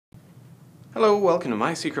Hello, welcome to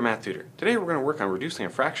My Secret Math Tutor. Today we're going to work on reducing a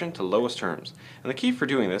fraction to lowest terms. And the key for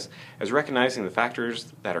doing this is recognizing the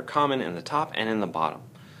factors that are common in the top and in the bottom.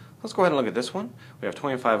 Let's go ahead and look at this one. We have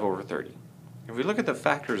 25 over 30. If we look at the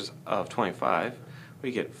factors of 25,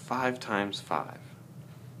 we get 5 times 5.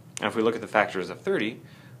 And if we look at the factors of 30,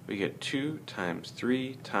 we get 2 times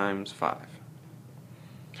 3 times 5.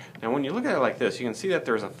 Now when you look at it like this, you can see that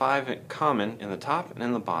there's a 5 common in the top and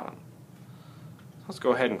in the bottom. Let's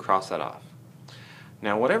go ahead and cross that off.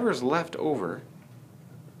 Now whatever is left over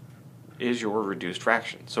is your reduced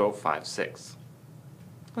fraction, so 5/6.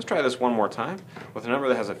 Let's try this one more time with a number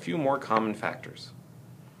that has a few more common factors.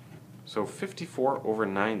 So 54 over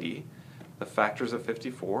 90, the factors of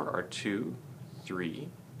 54 are 2, 3,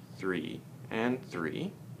 3, and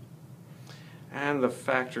 3. And the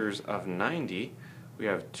factors of 90, we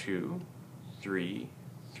have 2, 3,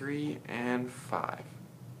 3, and 5.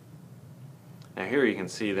 Now here you can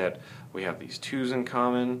see that we have these 2's in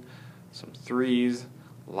common, some 3's,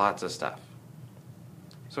 lots of stuff.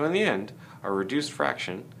 So in the end, our reduced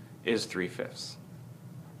fraction is 3/5.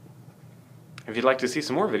 If you'd like to see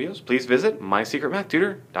some more videos, please visit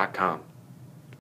mysecretmathtutor.com.